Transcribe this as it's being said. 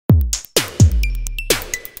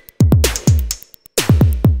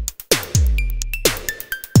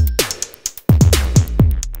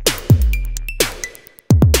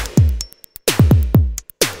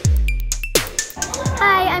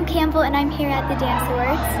at the Dance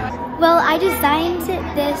Awards. Well, I designed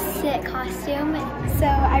this costume, so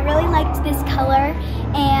I really liked this color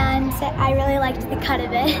and I really liked the cut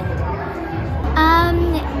of it.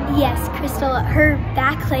 Yes, Crystal, her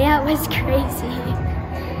back layout was crazy.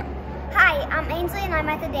 Hi, I'm Ainsley and I'm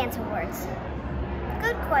at the Dance Awards.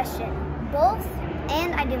 Good question. Both,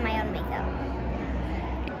 and I do my own makeup.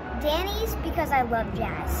 Danny's because I love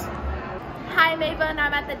jazz. Hi, I'm Ava and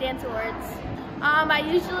I'm at the Dance Awards. I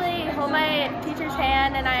usually hold my teacher's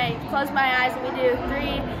hand and I close my eyes and we do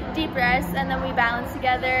 3 deep breaths and then we balance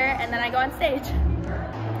together and then I go on stage.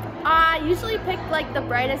 I usually pick like the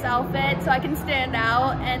brightest outfit so I can stand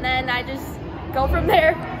out and then I just go from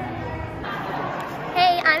there.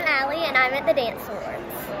 Hey, I'm Allie and I'm at the Dance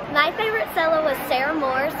Awards. My favorite solo was Sarah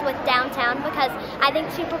Moore's with Downtown because I think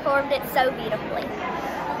she performed it so beautifully.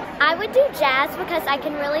 I would do jazz because I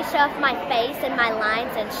can really show off my face and my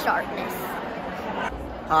lines and sharpness.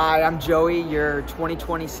 Hi, I'm Joey, your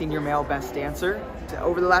 2020 Senior Male Best Dancer.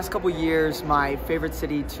 Over the last couple years, my favorite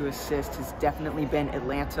city to assist has definitely been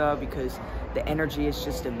Atlanta because the energy is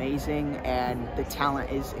just amazing and the talent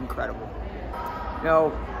is incredible. You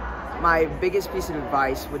know, my biggest piece of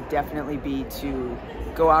advice would definitely be to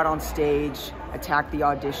go out on stage, attack the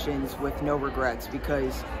auditions with no regrets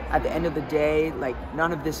because at the end of the day, like,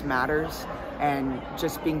 none of this matters, and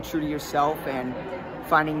just being true to yourself and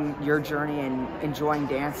finding your journey and enjoying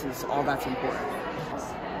dance is all that's important.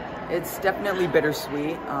 It's definitely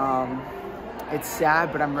bittersweet. It's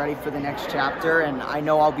sad, but I'm ready for the next chapter and I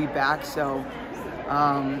know I'll be back, so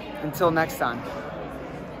until next time.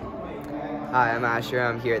 Hi, I'm Ashur.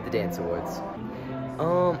 I'm here at the Dance Awards.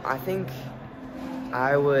 I think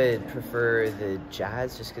I would prefer the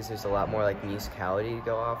jazz just because there's a lot more like musicality to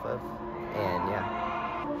go off of, and yeah.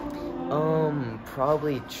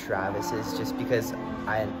 Probably Travis's just because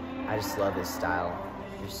I just love his style.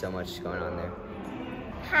 There's so much going on there.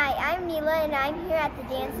 Hi, I'm Neala and I'm here at the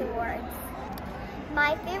Dance Awards.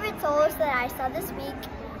 My favorite solos that I saw this week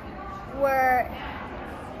were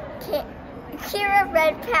Kira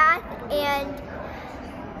Redpath and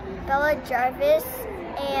Bella Jarvis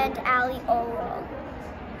and Allie Ogle.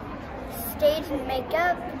 Stage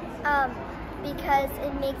makeup, because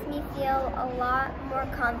it makes me feel a lot more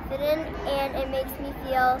confident and it makes me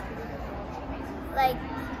feel like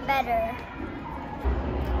better.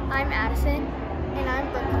 I'm Addison. And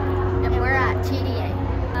I'm Brooklyn. And we're at TDA.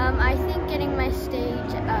 I think getting my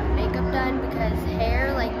stage makeup done because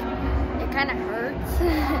hair, like, it kind of hurts. I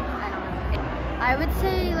don't know. I would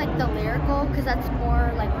say like the lyrical because that's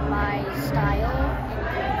more like my style.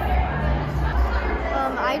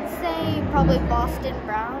 I'd say probably Boston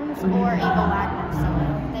Browns or Ava Wagner, so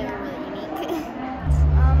they were really unique.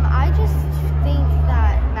 I just think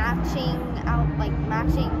that matching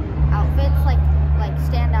outfits like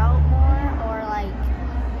stand out more, or like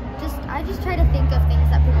I just try to think of things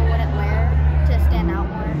that people wouldn't wear to stand out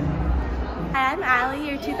more. Hi, I'm Allie,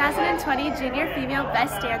 your 2020 Junior Female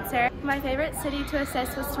Best Dancer. My favorite city to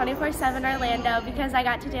assist was 24/7 Orlando because I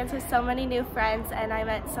got to dance with so many new friends and I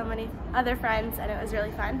met so many other friends and it was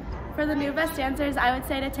really fun. For the new Best Dancers, I would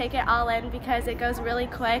say to take it all in because it goes really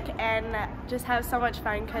quick and just have so much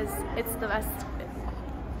fun because it's the best.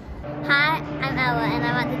 Hi, I'm Ella and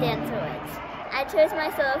I'm at the Dance Awards. I chose my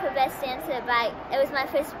solo for Best Dancer but it was my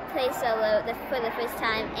first play solo for the first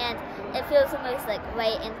time and it feels the most like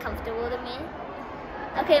right and comfortable to me.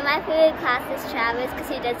 Okay, my favorite class is Travis because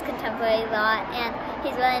he does contemporary a lot and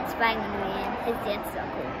he's really inspiring to me and his dance is so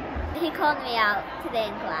cool. He called me out today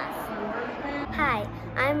in class. Hi,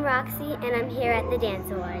 I'm Roxie and I'm here at the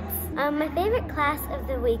Dance Awards. My favorite class of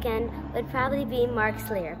the weekend would probably be Mark's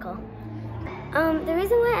Lyrical. The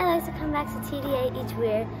reason why I like to come back to TDA each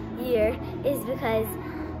year is because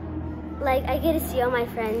like I get to see all my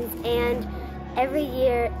friends and every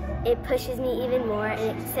year it pushes me even more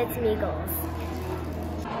and it sets me goals.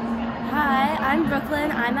 Hi, I'm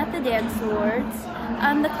Brooklyn. I'm at the Dance Awards.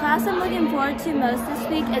 The class I'm looking forward to most this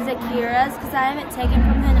week is Akira's because I haven't taken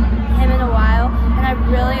from him in a while and I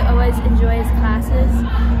really always enjoy his classes.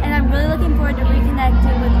 And I'm really looking forward to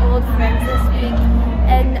reconnecting with old friends this week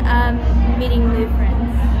and meeting new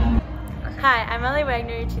friends. Hi, I'm Ellie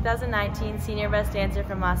Wagner, your 2019 Senior Best Dancer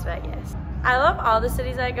from Las Vegas. I love all the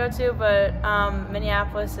cities I go to, but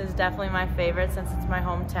Minneapolis is definitely my favorite since it's my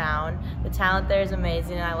hometown. The talent there is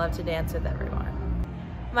amazing and I love to dance with everyone.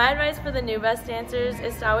 My advice for the new Best Dancers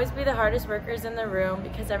is to always be the hardest workers in the room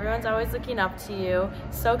because everyone's always looking up to you.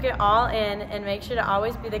 Soak it all in and make sure to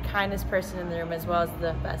always be the kindest person in the room as well as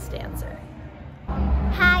the best dancer.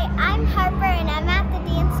 Hi, I'm Harper and I'm at the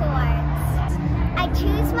Dance Awards. I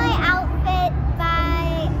choose my outfit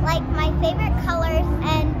by like my favorite colors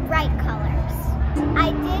and bright colors.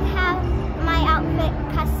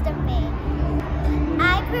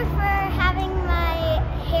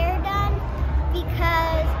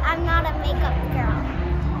 makeup girl.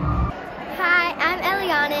 Hi, I'm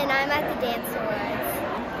Elliana and I'm at the Dance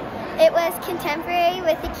Awards. It was contemporary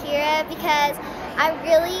with Akira because I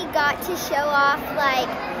really got to show off like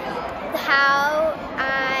how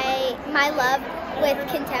my love with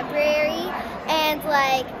contemporary and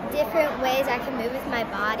like different ways I can move with my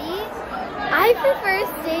body. I prefer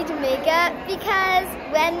stage makeup because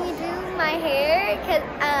when we do my hair,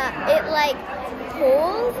 it like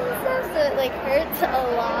pulls and stuff, so it like hurts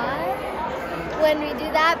a lot when we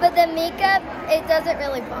do that, but the makeup, it doesn't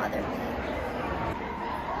really bother me.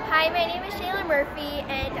 Hi, my name is Shaela Murphy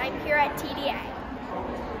and I'm here at TDA.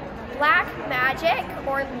 Black magic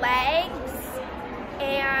or legs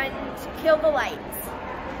and kill the lights.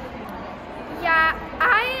 Yeah,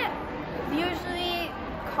 I usually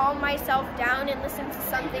calm myself down and listen to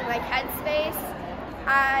something like Headspace.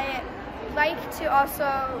 I like to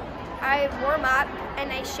also, I warm up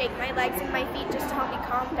and I shake my legs and my feet just to help me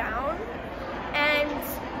calm down. And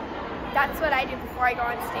that's what I do before I go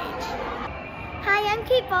on stage. Hi, I'm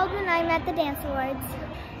Kate Baldwin. I'm at the Dance Awards.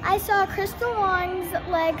 I saw Crystal Wong's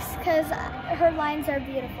legs because her lines are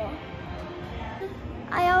beautiful.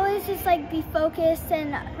 I always just like be focused,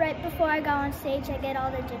 and right before I go on stage I get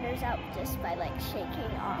all the jitters out just by like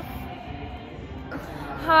shaking off.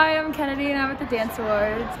 Hi, I'm Kennedy and I'm at the Dance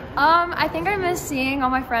Awards. I think I miss seeing all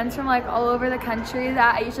my friends from like all over the country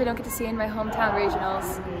that I usually don't get to see in my hometown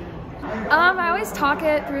regionals. I always talk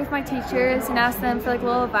it through with my teachers and ask them for like a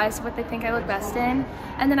little advice of what they think I look best in,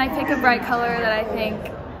 and then I pick a bright color that I think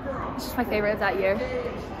is just my favorite of that year.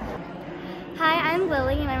 Hi, I'm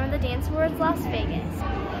Lily and I'm at the Dance Awards Las Vegas.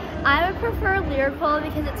 I would prefer lyrical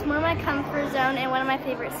because it's more my comfort zone and one of my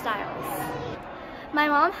favorite styles. My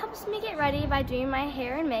mom helps me get ready by doing my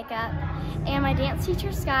hair and makeup, and my dance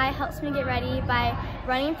teacher Sky helps me get ready by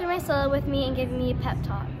running through my solo with me and giving me a pep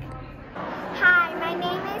talk. Hi, my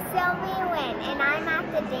name is Sylvie Win and I'm at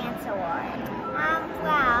the Dance Awards.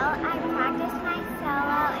 Well, I practice my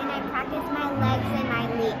solo and I practice my legs and my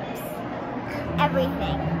leaps.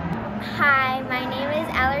 Everything. Hi, my name is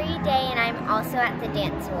Ellary Day and I'm also at the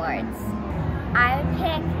Dance Awards. I would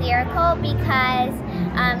pick lyrical because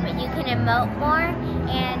you can emote more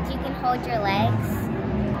and you can hold your legs.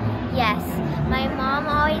 Yes, my mom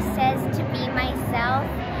always says to be myself,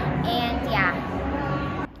 and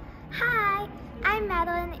yeah. Hi, I'm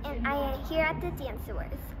Madelyn and I am here at the Dance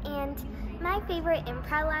Awards. And my favorite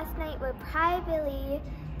improv last night would probably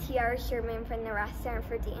be Tiara Sherman from the Restaurant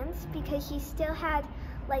for Dance because she still had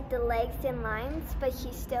like the legs and lines, but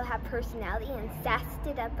she still had personality and sassed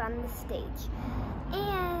it up on the stage.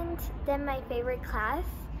 And then my favorite class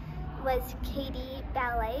was Katie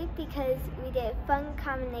Ballet because we did a fun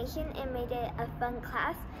combination and made it a fun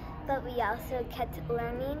class, but we also kept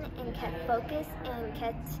learning and kept focused and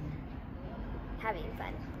kept having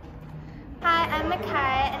fun. Hi, I'm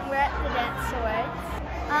Makaia and we're at the Dance Awards.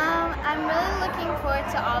 I'm really looking forward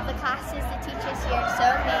to all the classes. The teachers here are so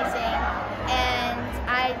amazing and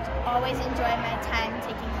I always enjoy my time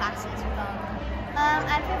taking classes with all of them.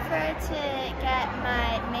 I prefer to get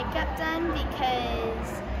my makeup done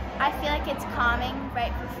because I feel like it's calming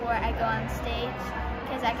right before I go on stage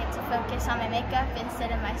because I get to focus on my makeup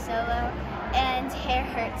instead of my solo, and hair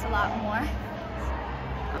hurts a lot more.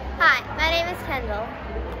 Hi, my name is Kendall.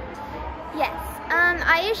 Yes,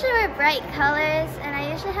 I usually wear bright colors and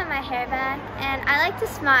I usually have my hair back, and I like to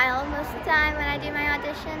smile most of the time when I do my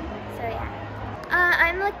audition, so yeah.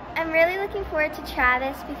 I'm really looking forward to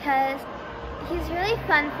Travis because he's really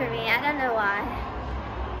fun for me. I don't know why.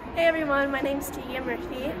 Hey everyone, my name's Teagan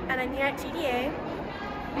Murphy and I'm here at TDA.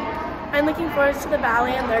 I'm looking forward to the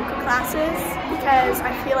ballet and lyrical classes because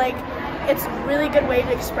I feel like it's a really good way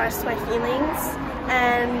to express my feelings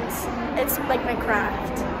and it's like my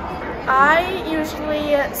craft. I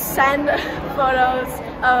usually send photos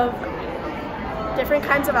of different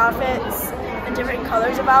kinds of outfits and different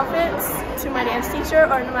colors of outfits to my dance teacher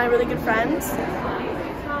or to my really good friends,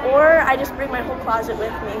 or I just bring my whole closet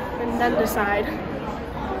with me and then decide.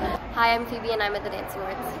 Hi, I'm Phoebe and I'm at the Dance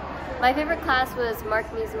Awards. My favorite class was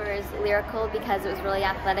Mark Musmer's lyrical because it was really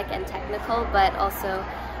athletic and technical, but also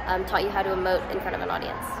taught you how to emote in front of an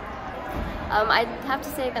audience. I'd have to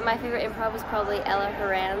say that my favorite improv was probably Ella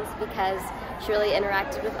Horan's because she really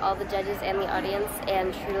interacted with all the judges and the audience,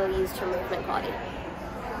 and she really used her movement quality.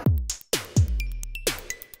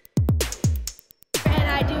 And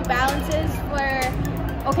I do balances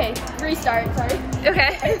for, okay, restart, sorry.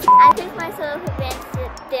 Okay. I think my solo could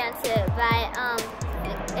dance it by,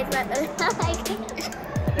 it's my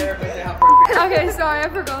Okay, sorry, I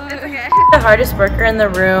forgot. Okay. The hardest worker in the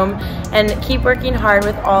room and keep working hard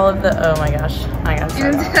with all of the, oh my gosh,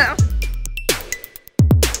 sorry.